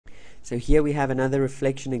So here we have another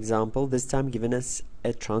reflection example, this time given us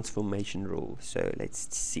a transformation rule. So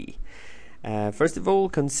let's see. First of all,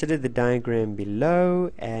 consider the diagram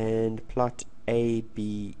below and plot A,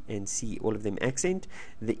 B, and C, all of them accent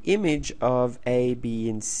the image of A, B,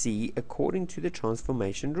 and C according to the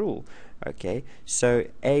transformation rule. Okay, so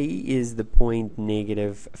A is the point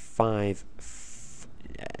 -5,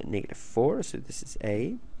 -4, so this is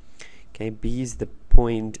A. Okay, B is the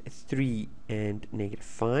point 3 and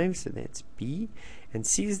 -5, so that's B, and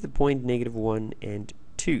C is the point -1 and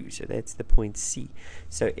 2, so that's the point C.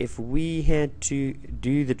 So if we had to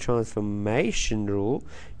do the transformation rule,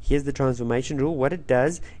 here's the transformation rule. What it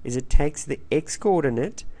does is it takes the x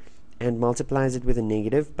coordinate and multiplies it with a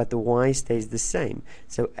negative, but the y stays the same.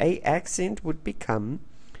 So A accent would become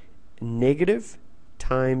negative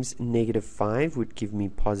times -5 would give me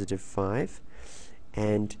 +5,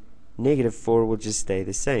 and -4 will just stay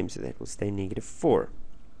the same, so that will stay -4.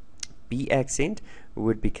 B accent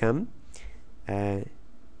would become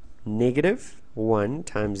 -1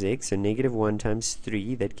 times x, so -1 times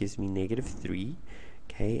 3, that gives me -3,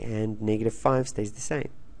 okay, and -5 stays the same.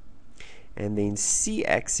 And then C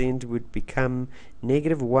accent would become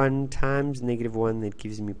 -1 times -1, that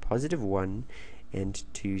gives me +1, and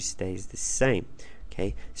 2 stays the same.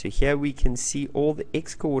 Okay, so here we can see all the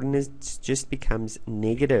x coordinates just becomes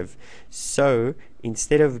negative. So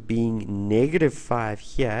instead of being -5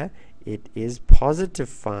 here, it is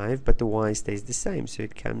 +5, but the y stays the same, so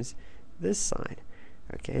it comes this side.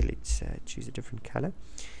 Okay, let's choose a different color.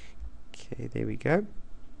 Okay, there we go.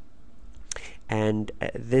 And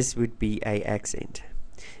this would be A accent.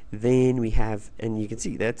 Then we have, and you can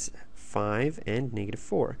see that's 5 and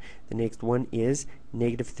 -4. The next one is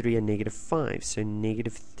 -3 and -5, so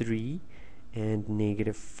 -3 and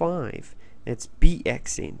 -5. That's B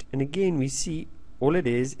accent. And again we see all it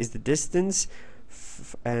is the distance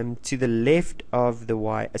to the left of the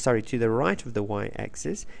y, to the right of the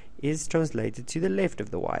y-axis is translated to the left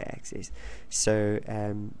of the y-axis. So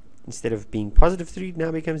instead of being +3, it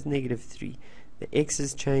now becomes -3. The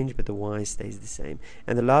x's change, but the y stays the same.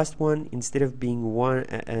 And the last one, instead of being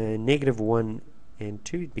 -1 and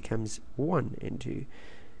 2, it becomes 1 and 2.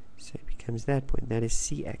 So it becomes that point. That is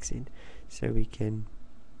C accent. So we can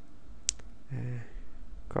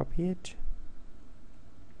copy it.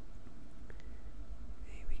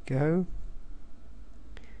 There we go.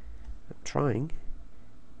 I'm trying.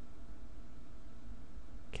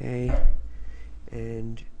 Okay.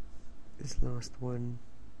 And this last one.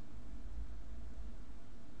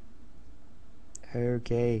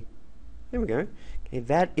 Okay, there we go. Okay,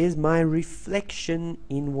 that is my reflection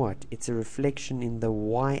in what? It's a reflection in the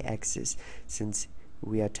y-axis, since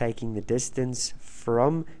we are taking the distance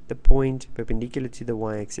from the point perpendicular to the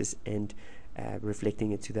y-axis and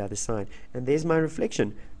reflecting it to the other side. And there's my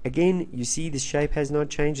reflection. Again, you see the shape has not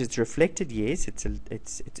changed. It's reflected, yes, it's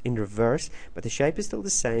in reverse, but the shape is still the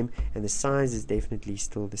same and the size is definitely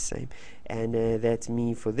still the same. And that's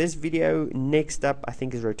me for this video. Next up, I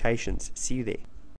think, is rotations. See you there.